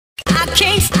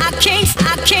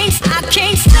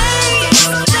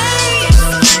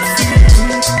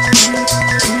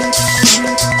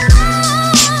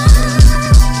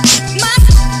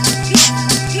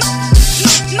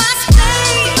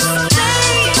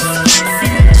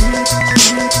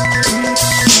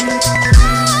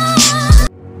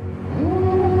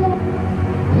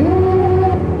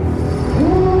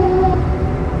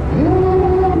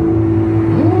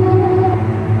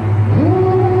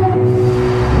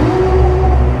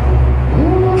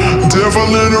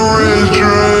Devil in a red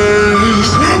dress,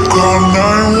 call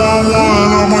 911,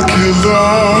 I'm a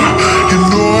killer. You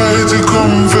know I hate to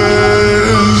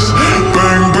confess.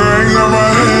 Bang bang, got my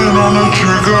hand on the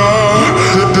trigger.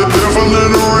 The devil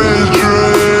in a red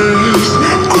dress,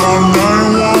 call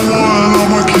 911,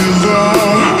 I'm a killer.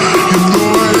 You know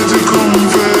I hate to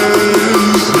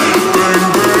confess. Bang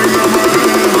bang, got my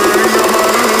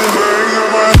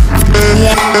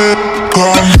hand,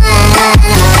 call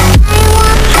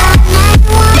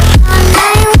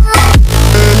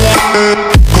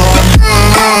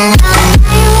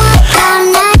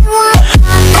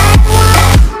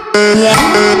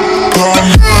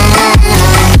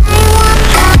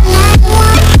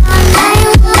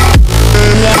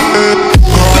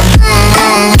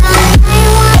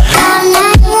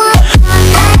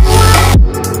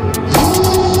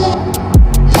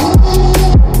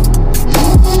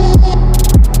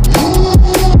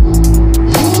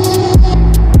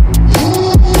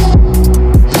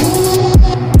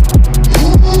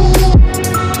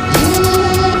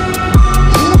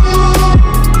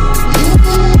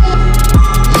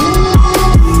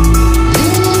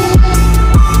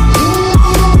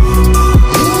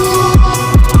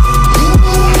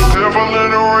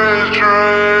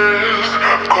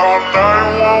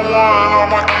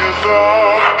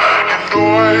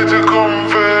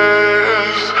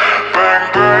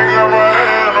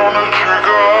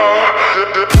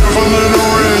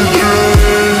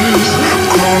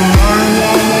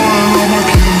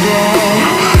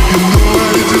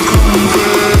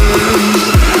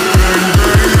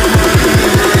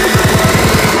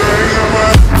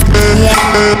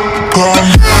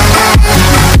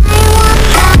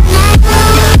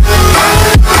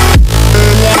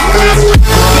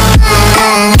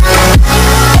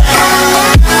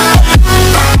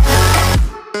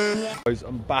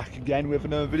I'm back again with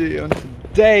another video, and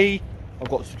today I've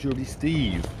got Security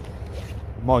Steve,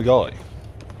 my guy,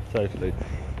 totally.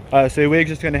 So we're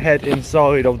just going to head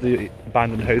inside of the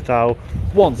abandoned hotel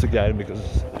once again, because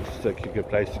it's such a good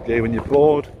place to go when you're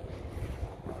bored,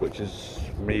 which is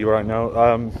me right now.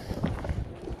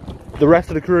 The rest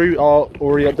of the crew are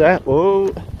already up there.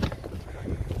 Oh.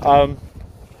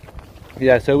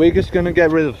 Yeah, so we're just going to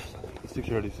get rid of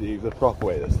Security Steve the proper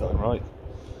way this time, right?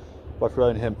 By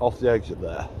throwing him off the exit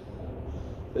there.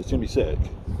 It's going to be sick.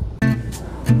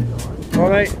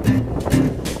 Alright.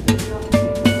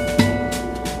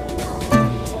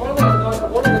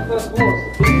 One of the first floors.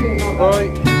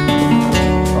 Alright.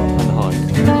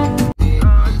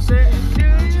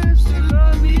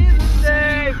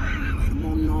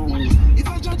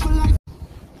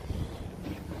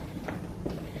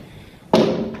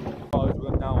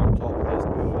 We're now on top of this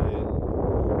building.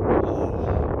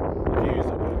 The views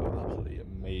are absolutely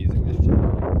amazing this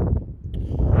channel.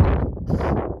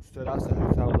 So that's the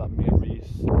hotel that me and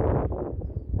Reese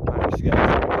managed to get to.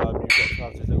 You've got to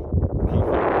have this little key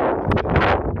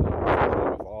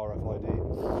for RFID.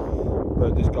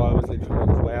 But this guy was literally on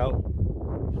his way out,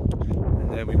 and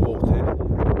then we walked in.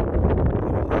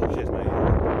 Oh, cheers, mate.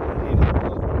 He didn't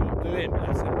realise what we were doing,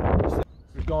 bless him. So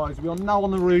guys, we are now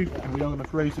on the roof, and we are going to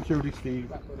throw Security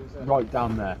Steve right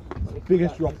down there. It's the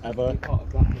biggest drop ever.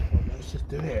 Let's just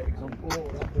do it.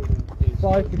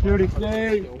 Bye, Security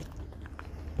Steve.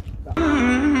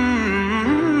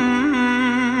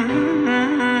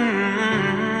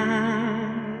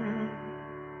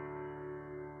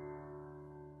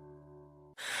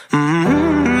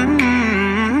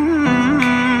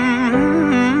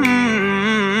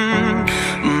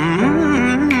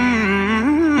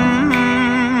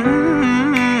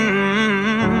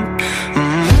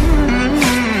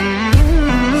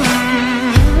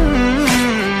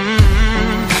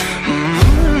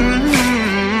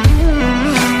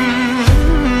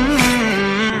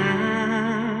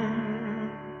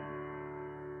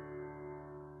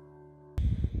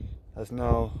 Has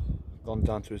now gone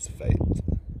down to his fate.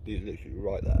 He's literally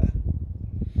right there.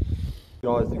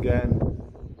 Guys, again,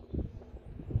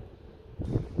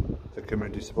 the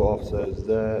community support officer is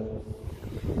there,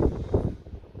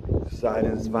 sat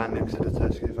in his van next to the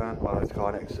Tesco van, well, his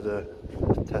car next to the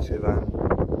Tesco van.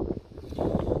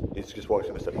 He's just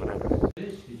watching us at the minute.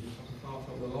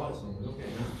 lights on, we're looking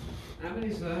now. How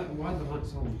many's there and why are the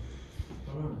lights on?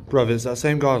 Bruv, it's that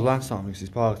same guy as last time because he's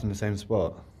parked in the same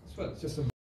spot. I swear it's just a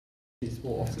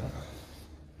sport officer.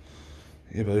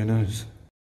 Yeah, but who knows?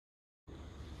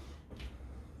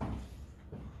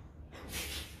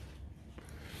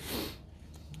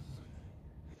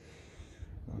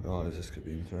 Oh guys, this could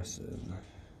be interesting.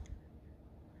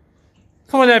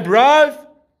 Come on then, bruv!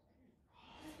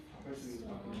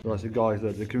 Right, so guys,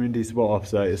 look, the community support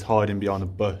officer is hiding behind a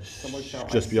bush,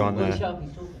 just behind there.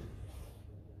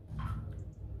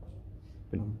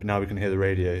 But now we can hear the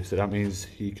radio, so that means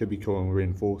he could be calling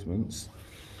reinforcements.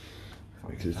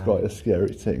 Because it's quite a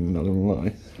scary thing, not gonna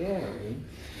lie. Scary?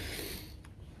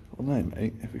 Well, no,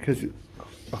 mate, because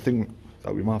I think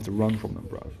that we might have to run from them,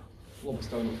 bruv. What's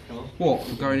going on with the car? What?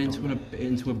 We're going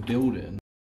into a building?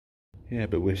 Yeah,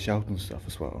 but we're shouting stuff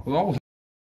as well. Well, I was.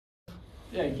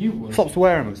 Yeah, you would. Stop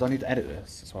swearing because I need to edit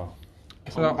this as well.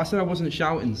 I said I wasn't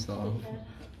shouting stuff.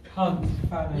 Cunt.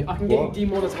 I can get you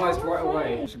demonetised right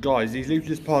away. So guys, he's literally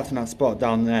just parked in that spot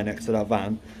down there next to that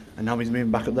van, and now he's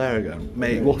moving back up there again.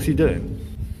 Mate, what's he doing?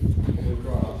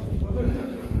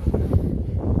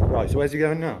 Right, so where's he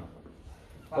going now?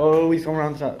 Oh, he's gone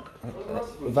round to that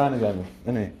van again,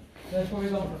 isn't he? That's what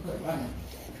he's on for a quick van.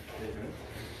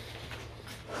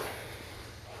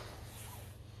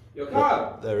 Your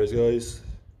car! There he goes.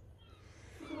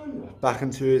 Back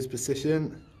into his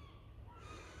position.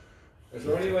 Is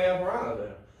there any way ever out of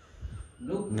there?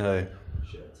 Nope. No.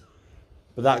 Shit.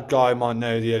 But that guy might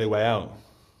know the only way out.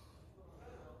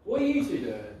 What are you two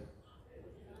doing?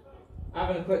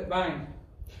 Having a quick bang.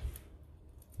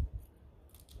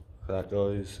 That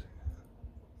guys.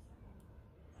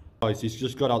 Guys, he's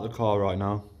just got out the car right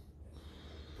now.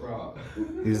 Right.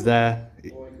 He's there.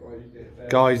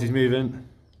 Guys, he's moving.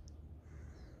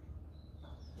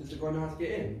 Does the guy know how to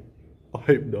get in? I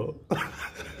hope not.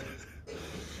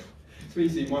 It's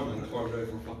easy, my man, that's why I'm over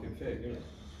a fucking pig, isn't it?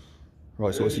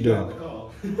 Right, so what's he doing?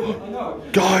 I know.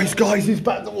 Guys, he's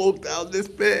about to walk down this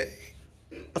bit.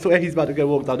 I swear he's about to go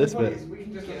walk down this bit. We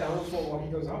can just get down while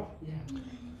he goes up.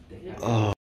 Yeah.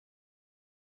 Oh.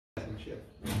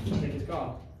 Take his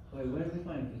car. Wait, where are we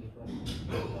playing?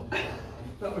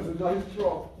 That was a nice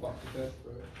drop. Where's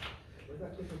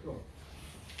that chipper gone?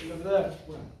 It's over there.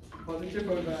 Where? Oh, the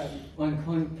chipper over there. One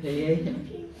coin PE.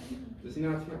 Does he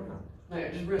know how to get around? Mate, I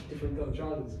just ripped different gun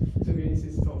charges. So he needs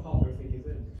his top half, I think he's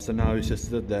in. So now he's just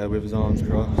stood there with his arms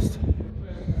crossed.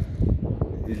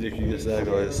 He's literally just there,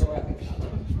 guys.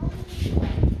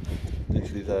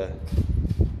 Literally there.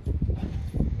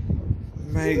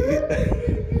 Mate.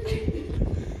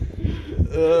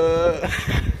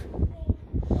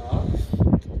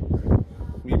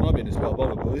 We might be in this spot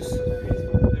bother, boys.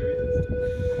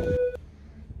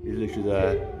 He's literally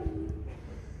there.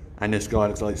 And this guy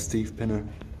looks like Steve Pinner.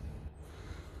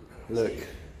 Look.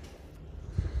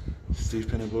 Steve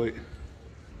Pinner, boy.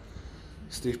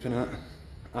 Steve Pinner.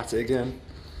 At it again.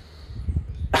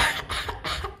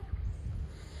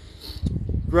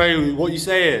 Bro, what are you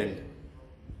saying?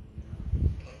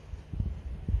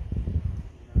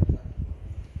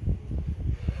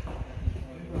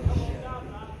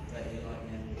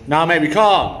 Now, mate, we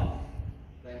can't.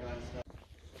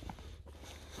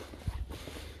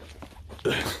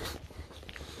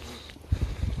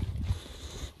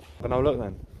 But now look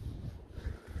then.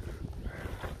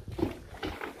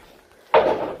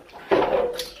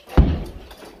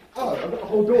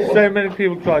 So many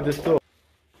people tried this door.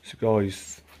 So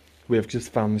guys, we have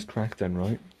just found this crack then,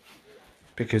 right?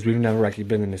 Because we've never actually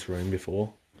been in this room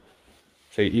before.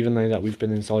 So even though that we've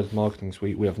been inside the marketing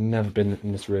suite, we have never been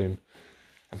in this room.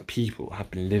 And people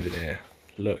have been living here.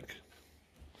 Look.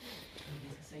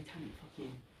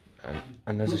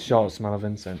 And there's a sharp smell of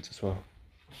incense as well.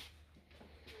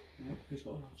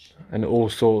 And all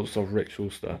sorts of ritual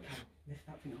stuff. Lift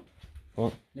that thing up.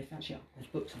 What? Lift that shit up. There's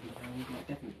books on it there, like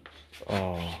definitely.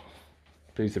 Oh,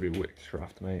 please don't be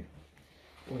witchcraft, mate.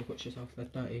 Or you've got yourself the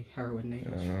dirty heroin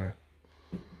needles. I know.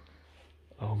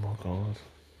 Oh my god.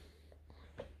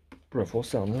 Bro,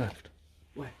 what's that on the left?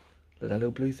 Where? Look, that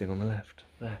little blue thing on the left.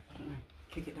 There. I don't know.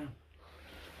 Kick it down.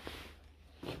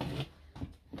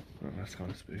 Oh, that's kind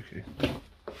of spooky.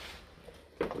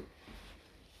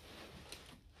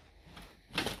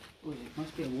 Oh, it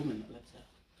must be a woman that lives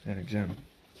there. Yeah, gem.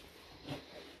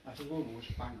 That's a woman, we'll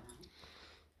just bang around.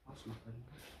 That's nothing.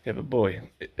 Yeah, but boy,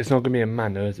 it's not going to be a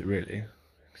man, though, is it really?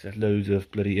 Because there's loads of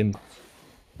bloody imps.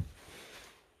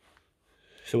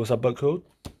 So what's that book called?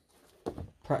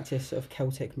 Practice of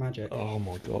Celtic magic. Oh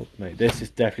my god, mate, this is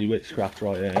definitely witchcraft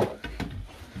right here.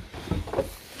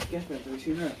 Guess what? Have you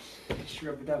seen this? History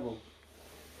of the Devil.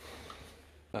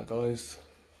 That guys,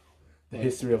 the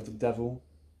history of the devil.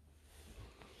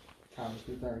 Carrots,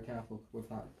 be very careful with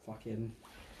that fucking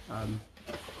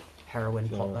heroin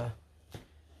pot there.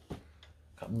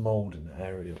 Got mould in the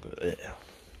area, but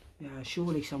Yeah,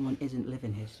 surely someone isn't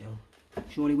living here still.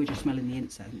 Surely we're just smelling the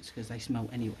incense because they smell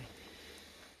anyway.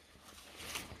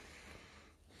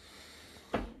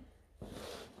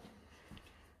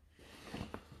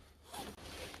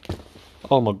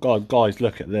 oh my god, guys,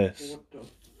 look at this. What the fuck?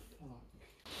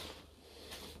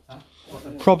 Huh? What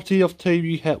the... Property of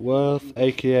Toby Hetworth,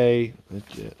 aka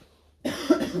legit.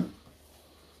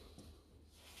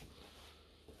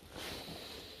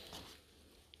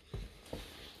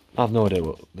 I have no idea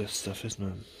what this stuff is,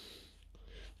 man.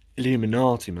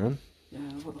 Illuminati, man. Yeah,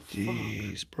 what the fuck?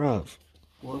 Jeez, bruv.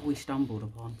 What have we stumbled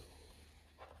upon?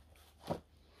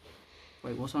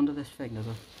 Wait, what's under this thing?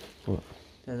 What?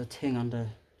 There's a ting under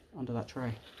that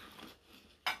tray.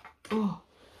 Oh.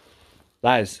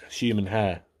 That is human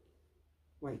hair.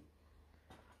 Wait,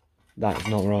 That is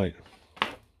not right.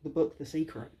 the book, The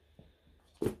Secret.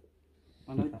 I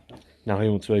know that book. Now who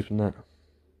wants to open that?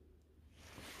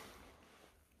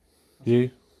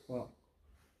 You? What?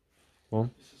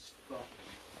 One?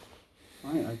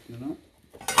 I ain't opening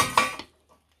that.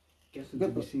 Guess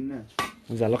have you seen this?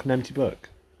 Is that like an empty book?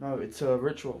 No, it's a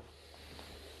ritual.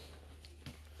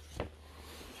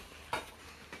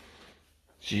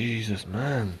 Jesus,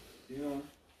 man.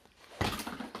 Yeah.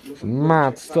 Some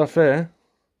mad stuff here.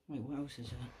 Wait, what else is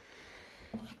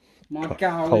there? My Co-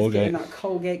 gal is Colgate. getting that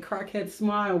Colgate crackhead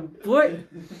smile, boy.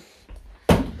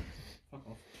 Fuck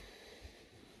off.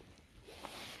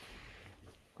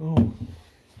 Oh.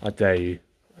 I dare you.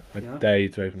 I Yeah? dare you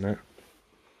to open that.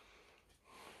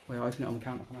 Wait, I'll open it on the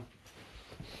counter. Come on.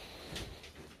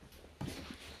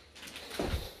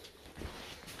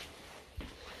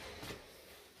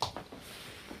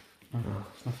 Oh,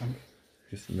 it's nothing.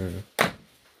 Just no.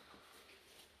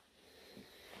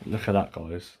 Look at that,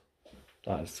 guys.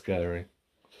 That is scary.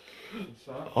 What's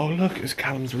that? Oh, look, it's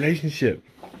Callum's relationship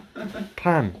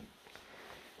plan.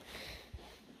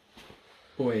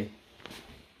 Boy.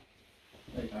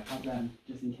 There you go, have them,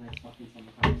 just in case fucking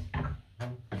someone comes.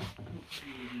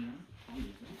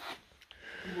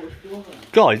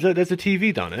 Guys, look, there's a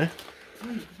TV down here. Oh,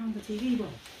 I found the TV, bro.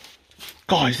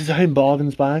 Guys, there's a Home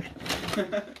Bargains bag.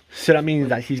 So that means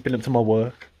that he's been up to my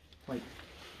work. Wait,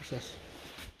 what's this?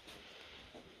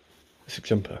 It's a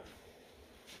jumper.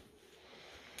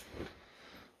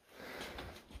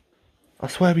 I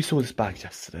swear we saw this bag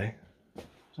yesterday. I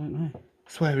don't know.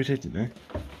 I swear we did, didn't we?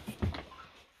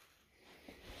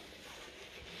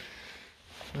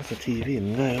 That's a TV,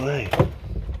 no way. I'm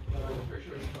pretty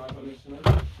sure it's 5 minutes to know.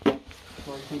 What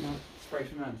do you think now? Spray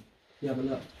for men. Yeah, but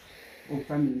look. All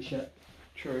feminine shit.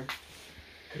 True.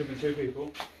 Could have been 2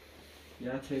 people.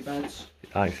 Yeah, 2 beds.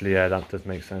 Actually, yeah, that does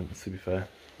make sense, to be fair.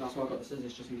 That's why I got the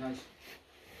scissors, just in case.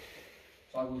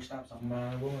 So I will stab something.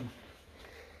 Man, woman.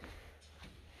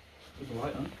 It's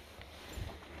alright, huh?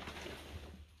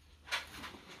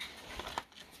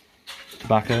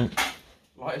 Tobacco.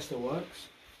 Lighter still works.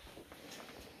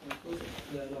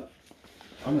 Yeah, look.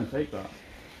 I'm gonna take that.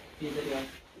 Your video.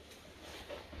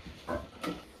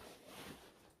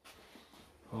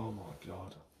 Oh my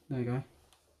god. There you go.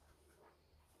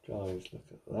 Guys, look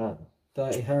at that.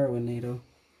 Dirty heroin needle.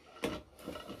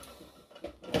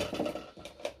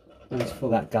 That's full.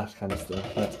 That gas canister.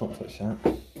 Let's not touch that.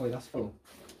 Wait, that's full.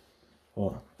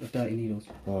 What? With dirty needles.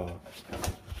 Oh.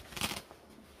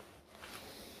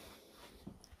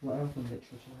 What other literature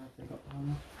have they got down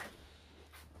there?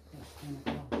 That's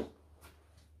 10 o'clock.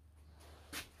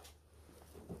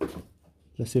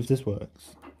 Let's see if this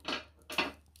works.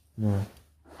 No.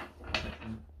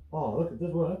 Oh, look, it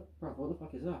does work. Bro, what the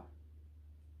fuck is that?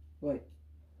 Wait.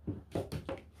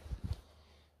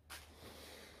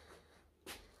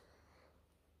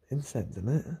 Incense, isn't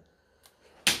it?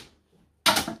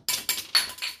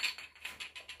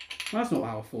 That's not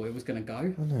how I thought it was going to go.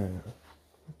 I know.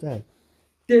 Dead.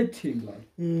 Dead too low.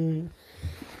 Mm.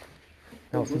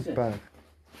 What Out was the it? bag.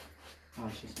 Oh,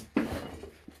 it's just a... Oh,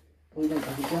 wait, there's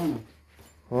a journal.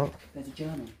 What? There's a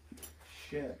journal.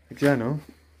 Shit. A journal?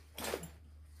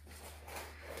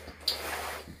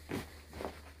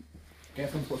 Get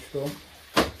from Portugal.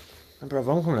 Oh, bro,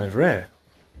 I'm coming over here.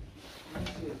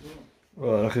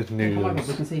 Oh, look at Come over, we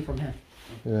news. can see from here.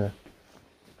 Yeah.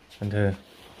 And here.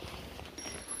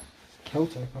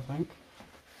 Celtic, I think.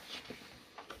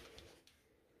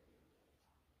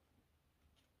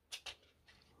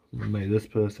 Mate, this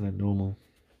person ain't normal.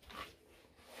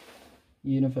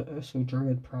 Universal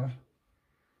Druid Prayer.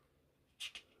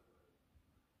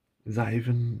 Is that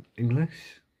even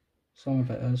English? Some of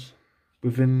it is.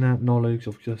 Within that knowledge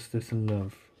of justice and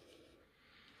love.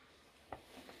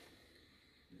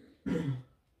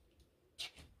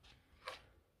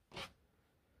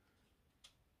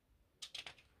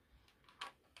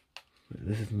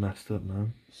 This is messed up,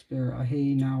 man. Spirit, I hear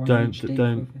you now. I Don't- reach deep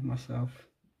don't- within myself.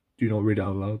 Do not read it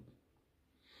out loud.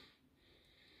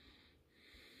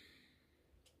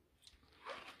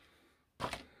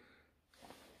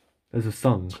 There's a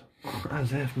song.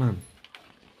 As if, man.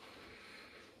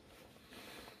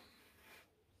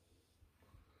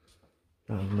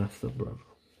 That was messed up, bro.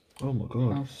 Oh my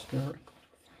god. House spirit.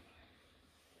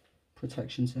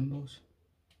 Protection symbols.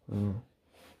 Oh.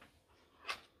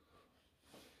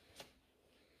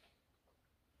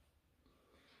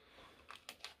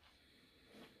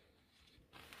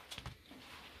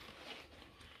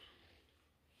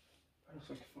 That looks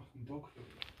like fucking dog food.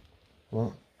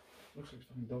 What? Looks like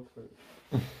fucking dog food.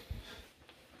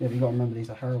 Yeah, but you gotta remember these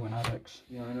are heroin addicts.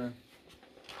 Yeah, I know.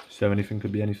 So anything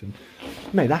could be anything.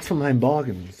 Mate, that's from home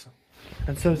bargains.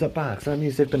 And so is that bag, so that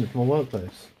means they've been from my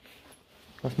workplace.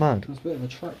 That's mad. That's a bit of a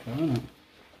trek though, isn't it?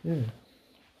 Yeah.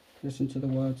 Listen to the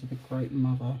words of the great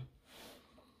mother.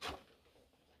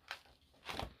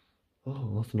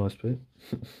 Oh, that's a nice bit.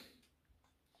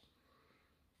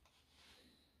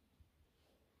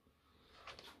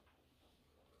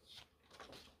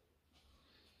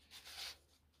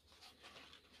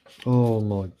 Oh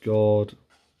my god.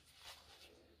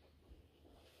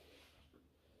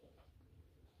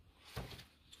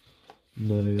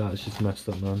 No, that's just messed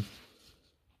up, man.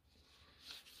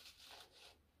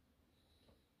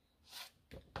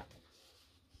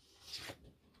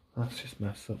 That's just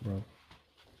messed up, bro.